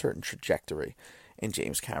 there's like a certain trajectory in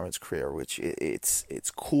James Cameron's career, which it's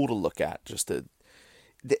cool to look at.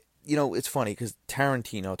 It's funny because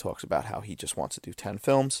Tarantino talks about how he just wants to do 10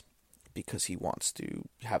 films because he wants to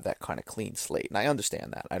have that kind of clean slate. And I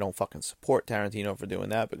understand that. I don't fucking support Tarantino for doing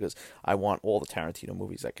that, because I want all the Tarantino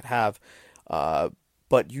movies I could have.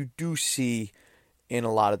 But you do see in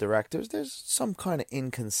a lot of directors, there's some kind of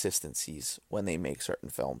inconsistencies when they make certain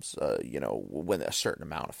films, when a certain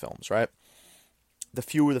amount of films, right? the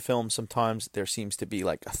fewer the films, sometimes there seems to be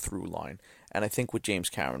like a through line. And I think with James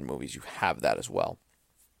Cameron movies, you have that as well.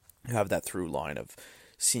 You have that through line of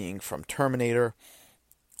seeing from Terminator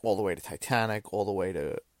all the way to Titanic, all the way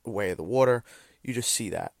to Way of the Water. You just see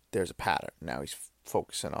that there's a pattern. Now he's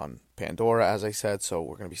focusing on Pandora, as I said, so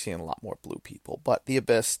we're going to be seeing a lot more blue people. But The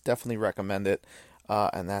Abyss, definitely recommend it,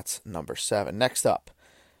 and that's number 7. Next up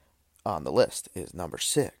on the list is number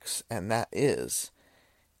 6, and that is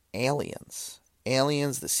Aliens.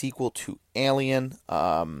 Aliens, the sequel to Alien.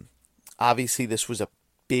 Obviously, this was a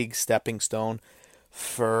big stepping stone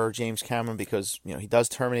for James Cameron because, he does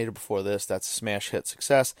Terminator before this. That's a smash hit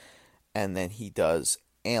success. And then he does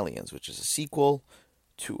Aliens, which is a sequel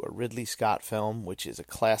to a Ridley Scott film, which is a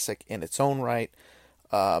classic in its own right,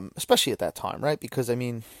 especially at that time, right? Because,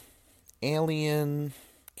 Alien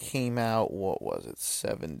came out, what was it,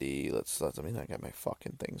 70? I got my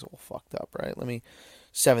fucking things all fucked up, right?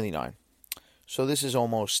 79. So this is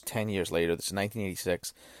almost 10 years later. This is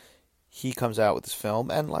 1986. He comes out with this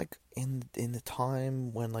film, and in the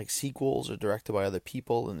time when sequels are directed by other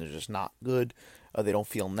people and they're just not good, or they don't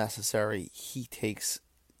feel necessary, he takes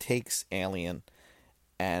Alien,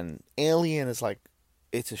 and Alien is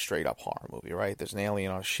it's a straight up horror movie, right? There's an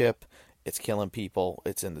alien on a ship, it's killing people,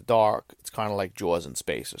 it's in the dark, it's kind of like Jaws in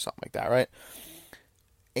space or something like that, right?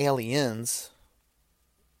 Aliens,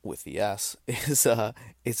 with the S, it's a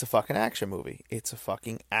fucking action movie. It's a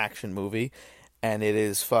fucking action movie, and it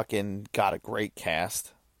is fucking got a great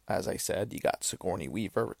cast. As I said, you got Sigourney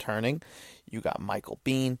Weaver returning, you got Michael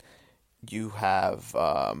Biehn, you have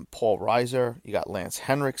Paul Reiser, you got Lance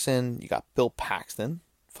Henriksen, you got Bill Paxton.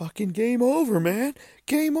 Fucking game over, man.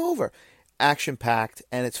 Game over. Action packed,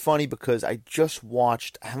 and it's funny because I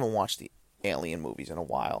haven't watched the Alien movies in a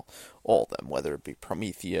while, all of them, whether it be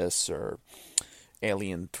Prometheus or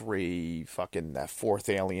Alien 3, fucking that fourth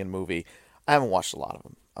Alien movie. I haven't watched a lot of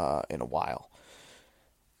them in a while.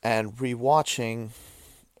 And rewatching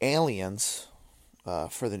Aliens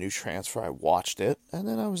for the new transfer, I watched it, and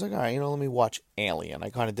then I was like, all right, let me watch Alien. I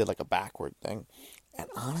kind of did a backward thing. And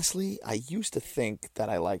honestly, I used to think that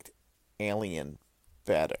I liked Alien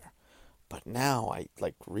better. But now I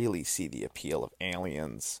really see the appeal of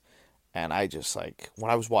Aliens, and I just when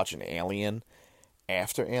I was watching Alien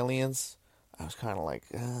after Aliens, I was kind of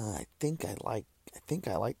I think I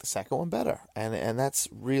like the second one better, and that's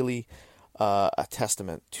really a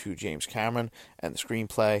testament to James Cameron and the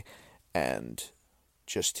screenplay, and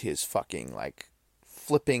just his fucking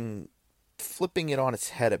flipping it on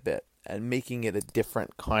its head a bit and making it a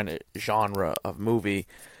different kind of genre of movie,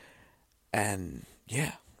 and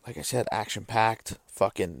yeah. Like I said, action-packed,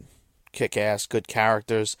 fucking kick-ass, good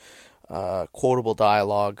characters, quotable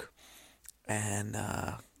dialogue, and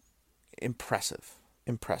impressive.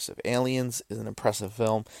 Aliens is an impressive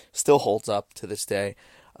film. Still holds up to this day.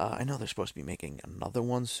 I know they're supposed to be making another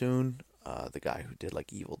one soon. The guy who did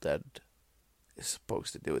Evil Dead is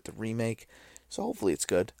supposed to do it, the remake. So hopefully it's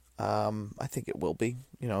good. I think it will be.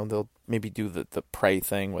 They'll maybe do the Prey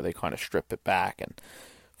thing where they kind of strip it back and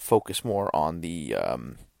focus more on the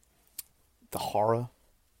horror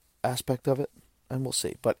aspect of it, and we'll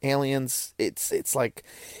see. But Aliens, it's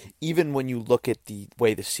even when you look at the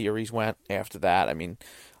way the series went after that,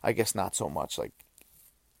 I guess not so much. I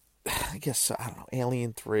don't know,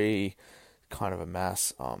 Alien 3, kind of a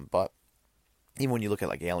mess. But even when you look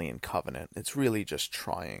at Alien Covenant, it's really just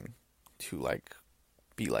trying to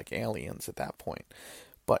be like Aliens at that point.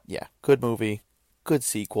 But yeah, good movie, good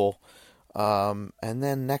sequel. And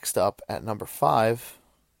then next up at number 5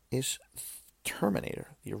 is Terminator,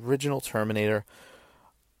 the original Terminator.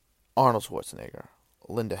 Arnold Schwarzenegger,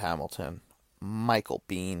 Linda Hamilton, Michael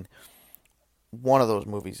Biehn. One of those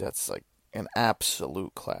movies that's an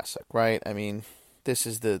absolute classic, right? This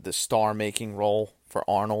is the star-making role for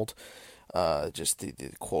Arnold. Just the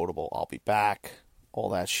quotable "I'll be back," all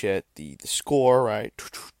that shit. The score, right?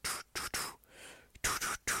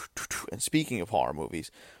 And speaking of horror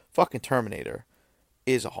movies, fucking Terminator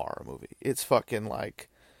is a horror movie. It's fucking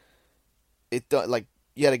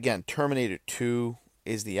yet again, Terminator 2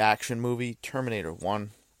 is the action movie. Terminator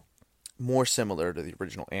 1, more similar to the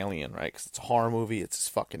original Alien, right? Because it's a horror movie. It's this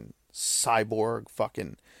fucking cyborg,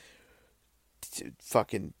 fucking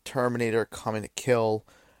Terminator coming to kill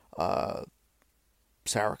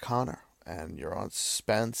Sarah Connor. And you're on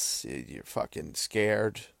suspense. You're fucking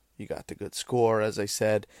scared. You got the good score, as I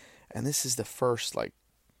said. And this is the first,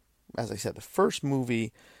 as I said, the first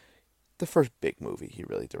big movie he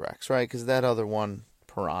really directs, right? Because that other one,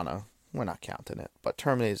 Piranha, we're not counting it. But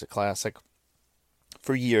Terminator is a classic.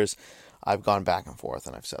 For years, I've gone back and forth,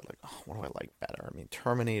 and I've said, what do I like better?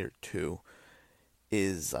 Terminator 2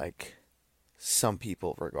 is, some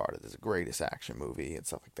people regard it as the greatest action movie and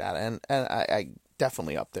stuff like that. And I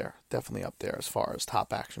definitely up there. Definitely up there as far as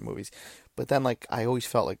top action movies. But then, like, I always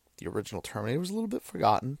felt like the original Terminator was a little bit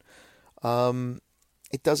forgotten.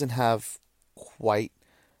 It doesn't have quite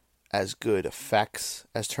as good effects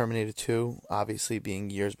as Terminator 2. Obviously,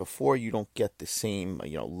 being years before, you don't get the same,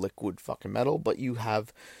 liquid fucking metal, but you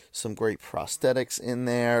have some great prosthetics in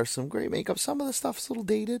there, some great makeup. Some of the stuff's a little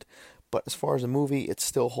dated, but as far as a movie, it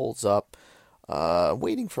still holds up.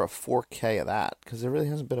 Waiting for a 4K of that, because there really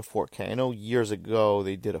hasn't been a 4K. I know years ago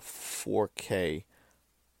they did a 4K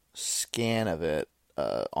scan of it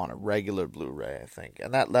on a regular Blu-ray, I think,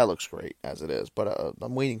 and that looks great as it is. But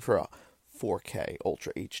I'm waiting for a 4K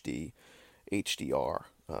Ultra HD HDR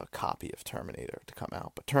copy of Terminator to come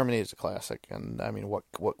out. But Terminator is a classic, and I mean,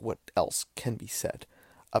 what else can be said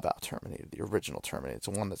about Terminator? The original Terminator, it's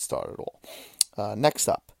the one that started it all. Next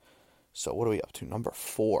up, so what are we up to? Number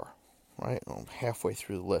 4, right? I'm halfway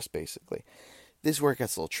through the list, basically. This is where it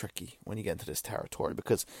gets a little tricky when you get into this territory,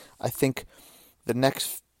 because I think the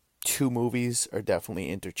next 2 movies are definitely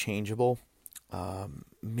interchangeable.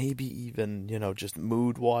 Maybe even, just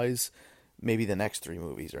mood-wise, maybe the next 3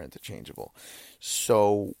 movies are interchangeable.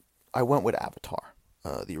 So I went with Avatar,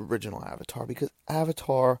 the original Avatar, because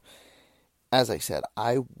Avatar, as I said,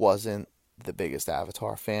 I wasn't the biggest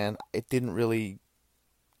Avatar fan. It didn't really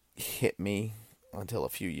hit me until a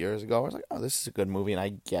few years ago. I was like, oh, this is a good movie, and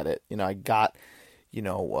I get it. I got,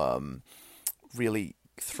 really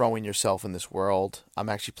throwing yourself in this world. I'm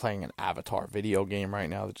actually playing an Avatar video game right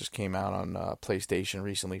now that just came out on PlayStation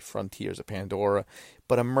recently, Frontiers of Pandora.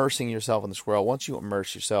 But immersing yourself in this world, once you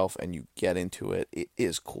immerse yourself and you get into it, it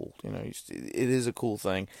is cool. It is a cool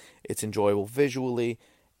thing. It's enjoyable visually,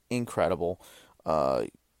 incredible.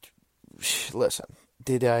 Listen,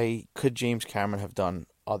 could James Cameron have done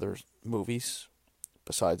other movies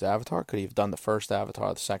besides Avatar? Could he have done the first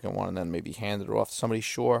Avatar, the second one, and then maybe handed it off to somebody?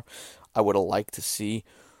 Sure. I would have liked to see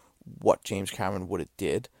what James Cameron would have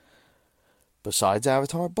did besides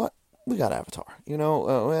Avatar, but we got Avatar, and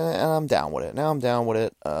I'm down with it. Now I'm down with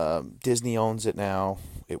it. Disney owns it now.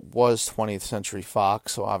 It was 20th Century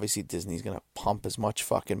Fox, so obviously Disney's going to pump as much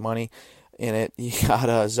fucking money in it. You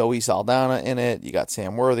got Zoe Saldana in it. You got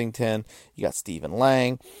Sam Worthington. You got Stephen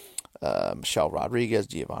Lang, Michelle Rodriguez,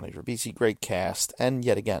 Giovanni Ribisi. Great cast. And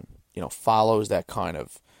yet again, follows that kind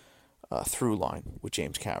of through line with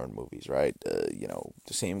James Cameron movies, right? The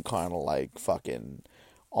same kind of like fucking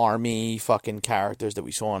army fucking characters that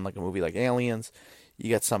we saw in like a movie like Aliens. You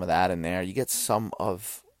get some of that in there. You get some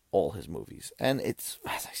of all his movies, and it's,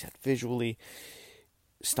 as I said, visually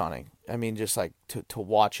stunning. I mean, just like to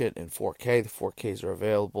watch it in 4K. The 4Ks are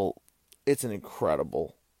available. It's an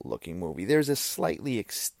incredible looking movie. There's a slightly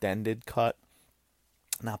extended cut.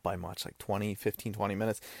 Not by much, like 20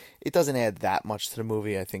 minutes. It doesn't add that much to the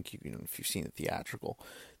movie. I think if you've seen the theatrical,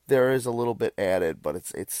 there is a little bit added, but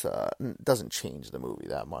it doesn't change the movie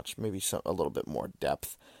that much. Maybe a little bit more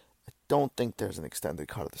depth. I don't think there's an extended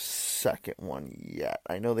cut of the second one yet.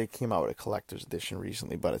 I know they came out with a collector's edition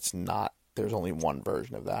recently, but it's not. There's only one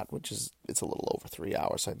version of that, it's a little over 3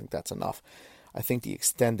 hours. So I think that's enough. I think the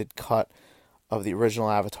extended cut of the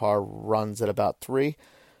original Avatar runs at about 3.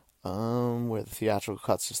 Where the theatrical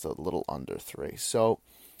cut's just a little under 3. So,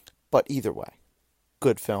 but either way,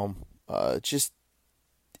 good film. Just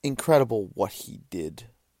incredible what he did,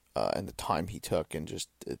 and the time he took, and just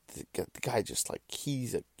the guy just like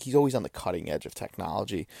he's always on the cutting edge of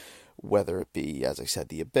technology, whether it be, as I said,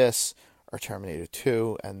 The Abyss or Terminator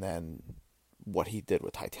 2, and then what he did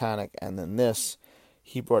with Titanic, and then this,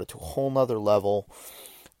 he brought it to a whole nother level,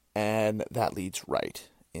 and that leads right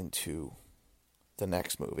into the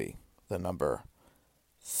next movie, the number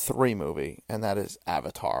 3 movie, and that is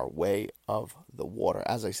Avatar: Way of the Water.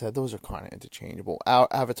 As I said, those are kind of interchangeable.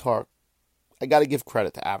 Avatar, I got to give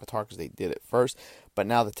credit to Avatar because they did it first, but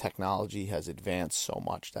now the technology has advanced so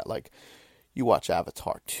much that, like, you watch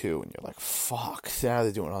Avatar 2 and you're like, fuck, now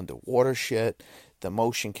they're doing underwater shit. The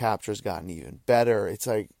motion capture's gotten even better. It's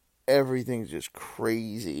like everything's just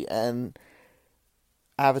crazy, and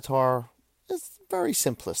Avatar, it's a very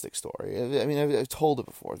simplistic story. I mean, I've told it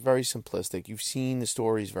before. It's very simplistic. You've seen the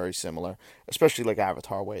stories very similar, especially like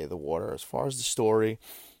Avatar: Way of the Water. As far as the story,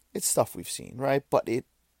 it's stuff we've seen, right? But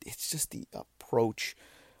it's just the approach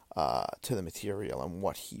to the material and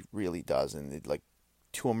what he really does, and like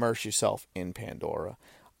to immerse yourself in Pandora.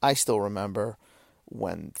 I still remember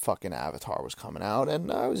when fucking Avatar was coming out,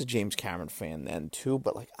 and I was a James Cameron fan then too,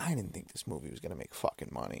 but like I didn't think this movie was going to make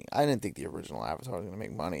fucking money. I didn't think the original Avatar was going to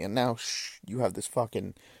make money, and now you have this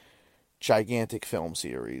fucking gigantic film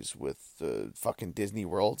series with fucking Disney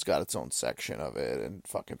World's got its own section of it, and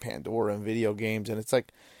fucking Pandora and video games, and it's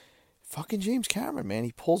like fucking James Cameron, man,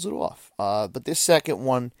 he pulls it off. But this second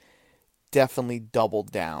one definitely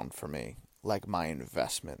doubled down for me, like my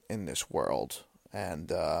investment in this world.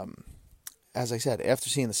 And as I said, after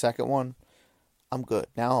seeing the second one, I'm good.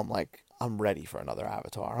 Now I'm ready for another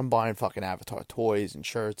Avatar. I'm buying fucking Avatar toys and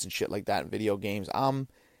shirts and shit like that and video games. I'm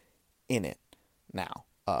in it now.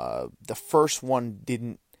 The first one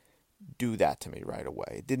didn't do that to me right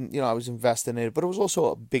away. It didn't, I was invested in it, but it was also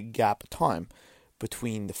a big gap of time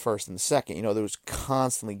between the first and the second. There was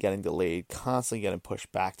constantly getting delayed, constantly getting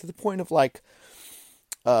pushed back to the point of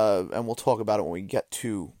and we'll talk about it when we get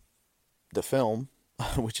to the film,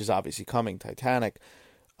 which is obviously coming, Titanic.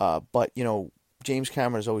 But, James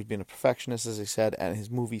Cameron has always been a perfectionist, as I said, and his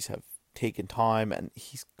movies have taken time, and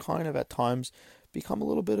he's kind of at times become a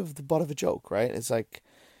little bit of the butt of a joke, right? It's like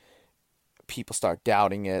people start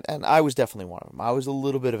doubting it, and I was definitely one of them. I was a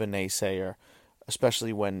little bit of a naysayer,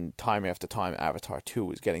 especially when time after time Avatar 2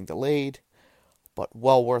 was getting delayed, but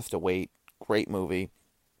well worth the wait. Great movie.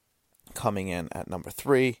 Coming in at number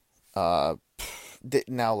 3. Now,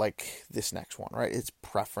 this next one, right? It's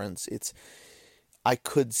preference. I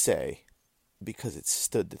could say, because it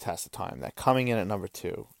stood the test of time, that coming in at number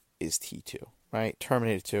 2 is T2, right?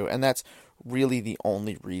 Terminator 2. And that's really the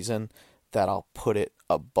only reason that I'll put it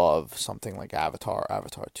above something like Avatar or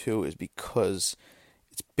Avatar 2 is because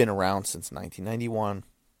it's been around since 1991,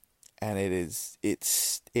 and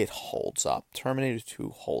it holds up. Terminator 2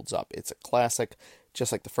 holds up. It's a classic,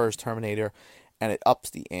 just like the first Terminator, and it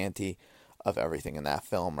ups the ante of everything in that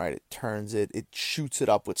film, right? It shoots it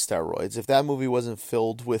up with steroids. If that movie wasn't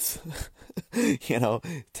filled with,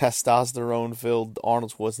 testosterone-filled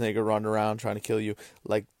Arnold Schwarzenegger running around trying to kill you,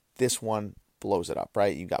 like this one blows it up,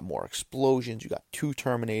 right? You got more explosions, you got 2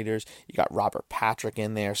 Terminators, you got Robert Patrick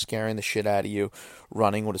in there scaring the shit out of you,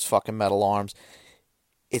 running with his fucking metal arms.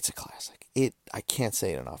 It's a classic. I can't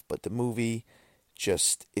say it enough, but the movie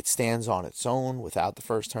it stands on its own without the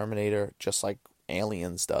first Terminator, just like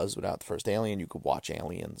Aliens does without the first Alien. You could watch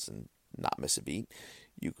Aliens and not miss a beat.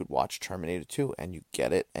 You could watch Terminator 2 and you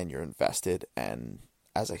get it and you're invested. And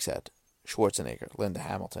as I said, Schwarzenegger, Linda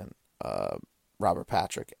Hamilton, Robert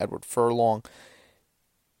Patrick, Edward Furlong,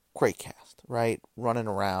 great cast, right? Running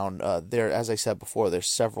around. As I said before, there's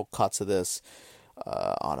several cuts of this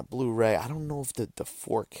on a Blu-ray. I don't know if the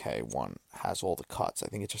 4K one has all the cuts. I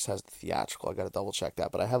think it just has the theatrical. I got to double check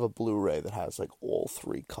that. But I have a Blu-ray that has all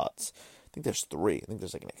 3 cuts. I think there's 3. I think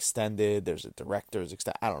there's an extended, there's a director's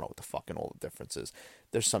extended. I don't know what the fucking all the difference is.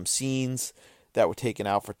 There's some scenes that were taken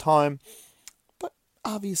out for time. But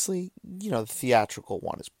obviously, the theatrical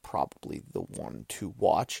one is probably the one to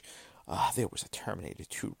watch. There was a Terminator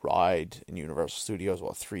 2 ride in Universal Studios,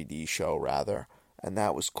 a 3D show rather. And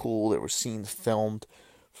that was cool. There were scenes filmed,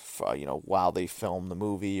 while they filmed the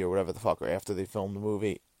movie or whatever the fuck, or after they filmed the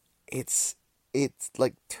movie. It's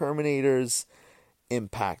like Terminator's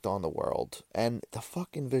impact on the world, and the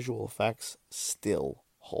fucking visual effects still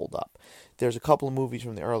hold up. There's a couple of movies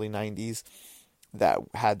from the early 90s that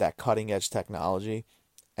had that cutting edge technology,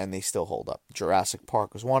 and they still hold up. Jurassic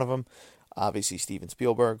Park was one of them. Obviously, Steven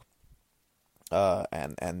Spielberg.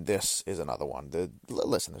 And this is another one.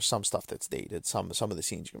 Listen, there's some stuff that's dated. Some of the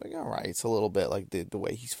scenes you're like, all right, it's a little bit like the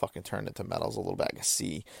way he's fucking turned into metal is a little bit. I can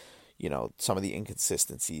see, some of the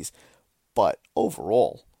inconsistencies, but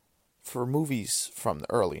overall, for movies from the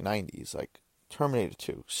early 90s, like Terminator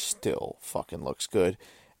 2 still fucking looks good.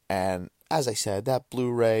 And as I said, that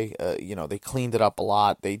Blu-ray, they cleaned it up a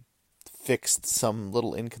lot. They fixed some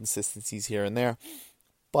little inconsistencies here and there,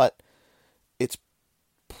 but it's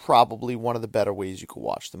probably one of the better ways you could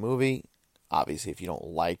watch the movie. Obviously, if you don't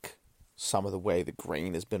like some of the way the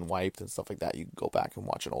grain has been wiped and stuff like that, you can go back and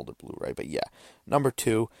watch an older Blu-ray. But yeah, number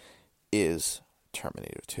 2 is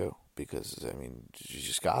Terminator 2, because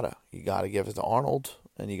you gotta give it to Arnold,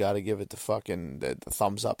 and you gotta give it to fucking the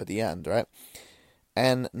thumbs up at the end, right?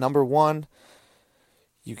 And number 1,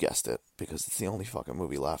 you guessed it, because it's the only fucking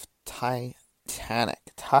movie left. Titanic,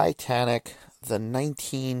 the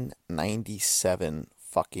 1997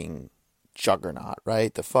 fucking juggernaut,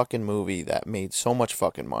 right? The fucking movie that made so much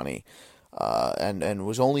fucking money, and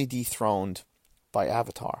was only dethroned by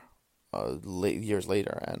Avatar years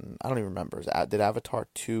later. And I don't even remember. Did Avatar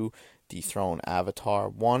 2 dethrone Avatar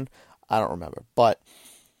 1? I don't remember. But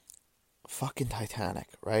fucking Titanic,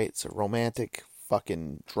 right? It's a romantic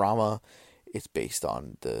fucking drama. It's based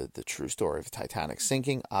on the true story of the Titanic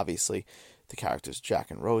sinking. Obviously, the characters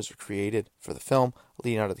Jack and Rose were created for the film.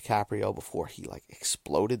 Leonardo DiCaprio, before he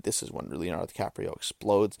exploded. This is when Leonardo DiCaprio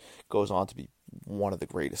explodes. Goes on to be one of the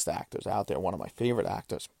greatest actors out there, one of my favorite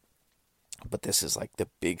actors. But this is like the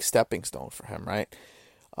big stepping stone for him, right?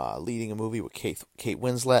 Leading a movie with Kate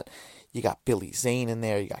Winslet. You got Billy Zane in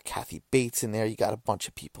there. You got Kathy Bates in there. You got a bunch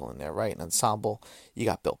of people in there, right? An ensemble. You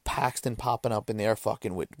got Bill Paxton popping up in there,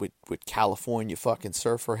 fucking with California fucking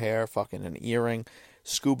surfer hair, fucking an earring,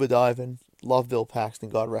 scuba diving. Love Bill Paxton,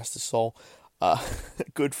 God rest his soul.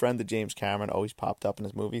 Good friend of James Cameron, always popped up in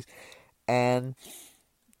his movies. And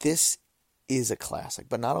this is a classic.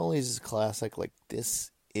 But not only is it a classic, like, this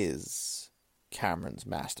is Cameron's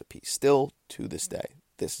masterpiece. Still to this day,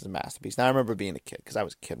 this is a masterpiece. Now, I remember being a kid, because I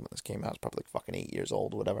was a kid when this came out. I was probably like fucking 8 years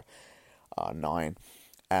old or whatever, 9.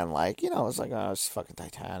 And like, you know, it's like, oh, it's fucking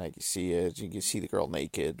Titanic. You see it, you can see the girl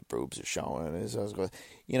naked, the boobs are showing.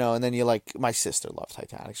 You know, and then you like, my sister loved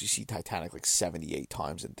Titanic. She see Titanic like 78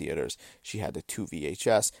 times in theaters. She had the 2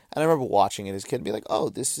 VHS. And I remember watching it as a kid and be like, oh,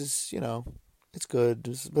 this is, you know, it's good.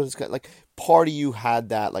 But it's got, like, part of you had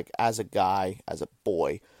that, like, as a guy, as a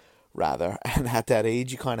boy, rather, and at that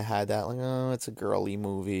age you kind of had that, like, oh, it's a girly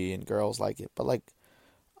movie and girls like it. But like,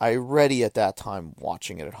 I already at that time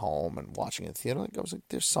watching it at home and watching it in the theater, like, I was like,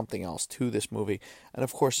 there's something else to this movie. And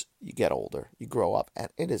of course, you get older, you grow up, and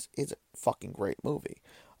it's a fucking great movie.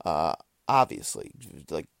 Obviously,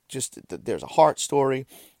 like, just there's a heart story,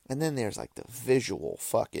 and then there's like the visual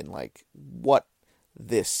fucking, like, what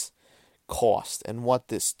this cost and what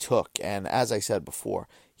this took. And as I said before,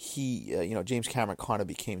 he, James Cameron kind of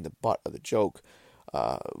became the butt of the joke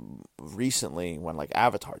recently when, like,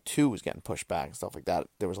 Avatar 2 was getting pushed back and stuff like that.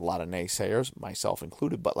 There was a lot of naysayers, myself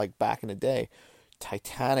included, but like back in the day,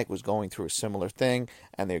 Titanic was going through a similar thing,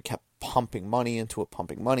 and they kept pumping money into it,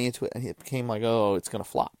 and it became like, oh, it's going to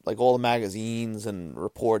flop. Like, all the magazines and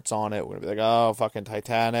reports on it were going to be like, oh, fucking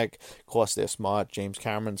Titanic cost this much, James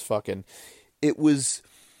Cameron's fucking... It was...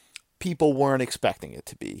 People weren't expecting it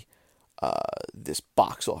to be this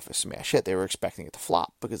box office smash hit. They were expecting it to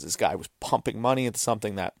flop because this guy was pumping money into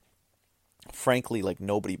something that, frankly, like,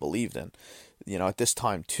 nobody believed in. You know, at this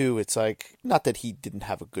time too, it's like, not that he didn't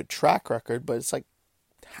have a good track record, but it's like,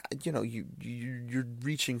 you know, you're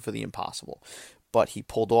reaching for the impossible. But he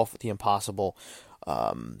pulled off the impossible.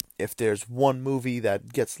 If there's one movie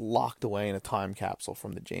that gets locked away in a time capsule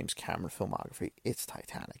from the James Cameron filmography, it's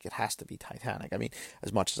Titanic. It has to be Titanic. I mean,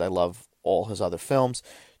 as much as I love all his other films,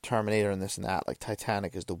 Terminator and this and that, like,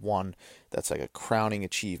 Titanic is the one that's like a crowning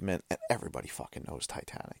achievement, and everybody fucking knows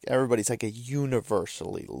Titanic. Everybody's like a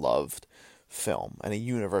universally loved film and a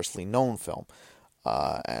universally known film,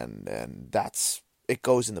 and that's, it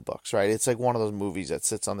goes in the books, right? It's like one of those movies that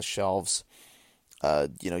sits on the shelves,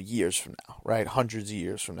 years from now, right? Hundreds of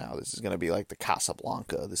years from now. This is going to be like the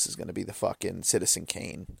Casablanca. This is going to be the fucking Citizen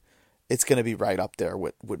Kane. It's going to be right up there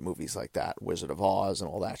with movies like that, Wizard of Oz and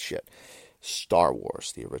all that shit. Star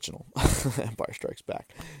Wars, the original, Empire Strikes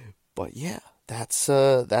Back. But yeah, that's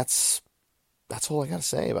all I got to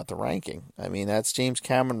say about the ranking. I mean, that's James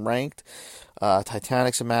Cameron ranked.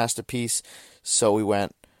 Titanic's a masterpiece. So we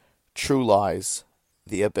went True Lies,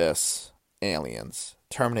 The Abyss, Aliens,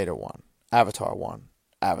 Terminator 1, Avatar 1,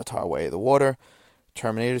 Avatar Way of the Water,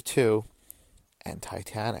 Terminator 2, and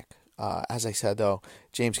Titanic. As I said, though,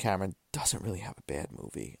 James Cameron doesn't really have a bad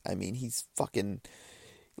movie. I mean, he's fucking...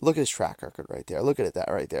 Look at his track record right there. Look at that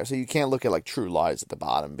right there. So you can't look at, like, True Lies at the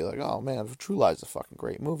bottom and be like, oh, man, True Lies is a fucking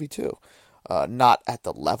great movie, too. Not at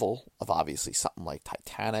the level of, obviously, something like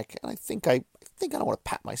Titanic. And I think I don't want to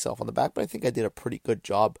pat myself on the back, but I think I did a pretty good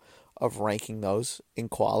job of ranking those in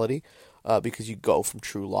quality. Because you go from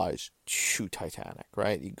True Lies to Titanic,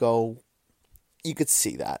 right? You could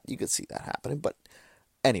see that. You could see that happening. But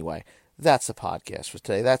anyway, that's the podcast for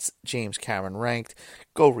today. That's James Cameron ranked.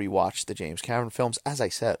 Go rewatch the James Cameron films. As I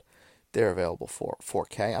said, they're available for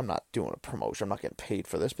 4K. I'm not doing a promotion. I'm not getting paid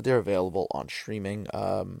for this, but they're available on streaming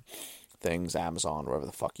things, Amazon, wherever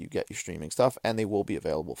the fuck you get your streaming stuff. And they will be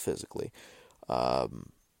available physically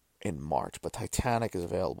in March. But Titanic is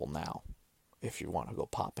available now. If you want to go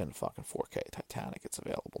pop in fucking 4K Titanic, it's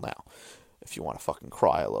available now. If you want to fucking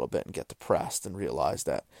cry a little bit and get depressed and realize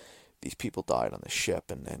that these people died on the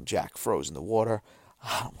ship and Jack froze in the water,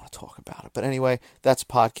 I don't want to talk about it. But anyway, that's a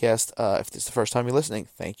podcast. If this is the first time you're listening,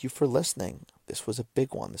 thank you for listening. This was a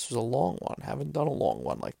big one. This was a long one. Haven't done a long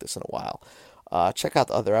one like this in a while. Check out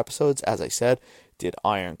the other episodes. As I said, did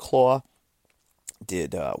Iron Claw,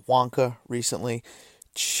 did Wonka recently.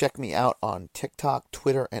 Check me out on TikTok,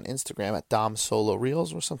 Twitter, and Instagram at Dom Solo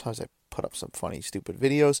Reels, where sometimes I put up some funny, stupid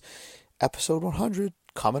videos. Episode 100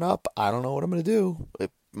 coming up. I don't know what I'm going to do.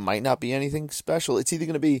 It might not be anything special. It's either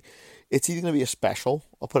going to be a special.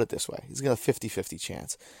 I'll put it this way. It's going to have a 50-50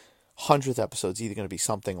 chance. 100th episode's either going to be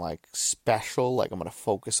something like special, like I'm going to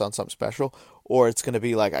focus on something special, or it's going to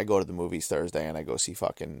be like I go to the movies Thursday and I go see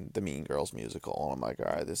fucking the Mean Girls musical, and I'm like,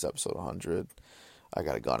 all right, this episode 100, I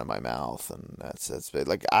got a gun in my mouth, and that's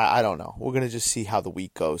like, I don't know. We're going to just see how the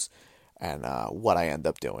week goes and what I end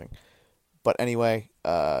up doing. But anyway,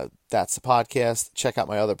 that's the podcast. Check out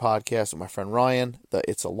my other podcast with my friend Ryan, the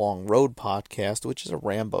It's a Long Road podcast, which is a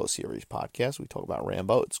Rambo series podcast. We talk about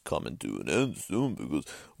Rambo. It's coming to an end soon because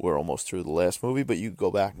we're almost through the last movie, but you can go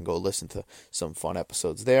back and go listen to some fun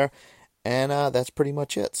episodes there. And that's pretty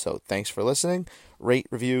much it. So thanks for listening. Rate,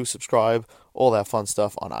 review, subscribe, all that fun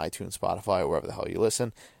stuff on iTunes, Spotify, wherever the hell you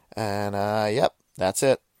listen. And yep, that's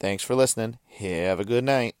it. Thanks for listening. Have a good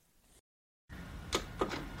night.